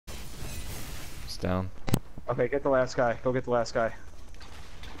It's down. Okay, get the last guy. Go get the last guy.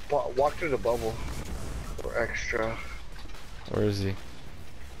 Walk through the bubble. For extra. Where is he?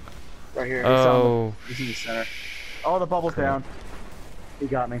 Right here. Oh. He's in the center. Oh, the bubble's down. He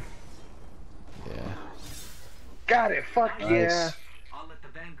got me. Yeah. Got it. Fuck Nice. yeah. I'll let the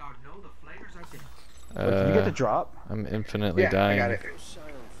Vanguard know the flares are dead. Wait, did you get the drop? I'm infinitely Yeah, dying. I got it.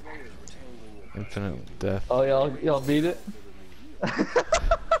 Infinite death. Oh, y'all beat it?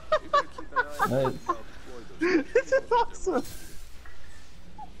 Nice. This is awesome.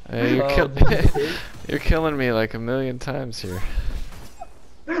 Hey, you're killing me like a million times here.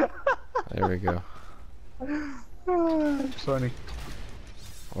 There we go. Funny.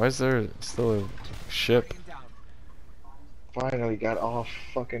 Why is there still a ship? Finally got off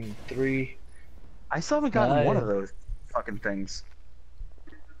fucking 3. I still haven't gotten Nice. one of those fucking things.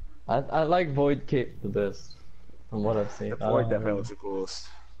 I like Void Cape the best, from what I've seen. The Void definitely looks the coolest.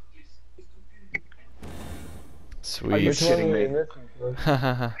 Sweet. Are you Which one shitting were me? you missing, bro?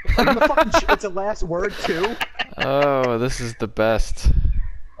 Are you the fucking it's the last word too? Oh, this is the best.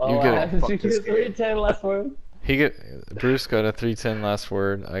 Oh, You get I it. did you Fuck this get 310 last word? Bruce got a 310 last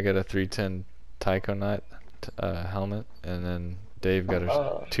word. I got a 310 Tyconite helmet, and then Dave got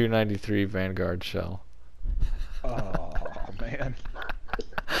a 293 Vanguard shell. Oh man.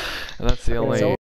 And that's the only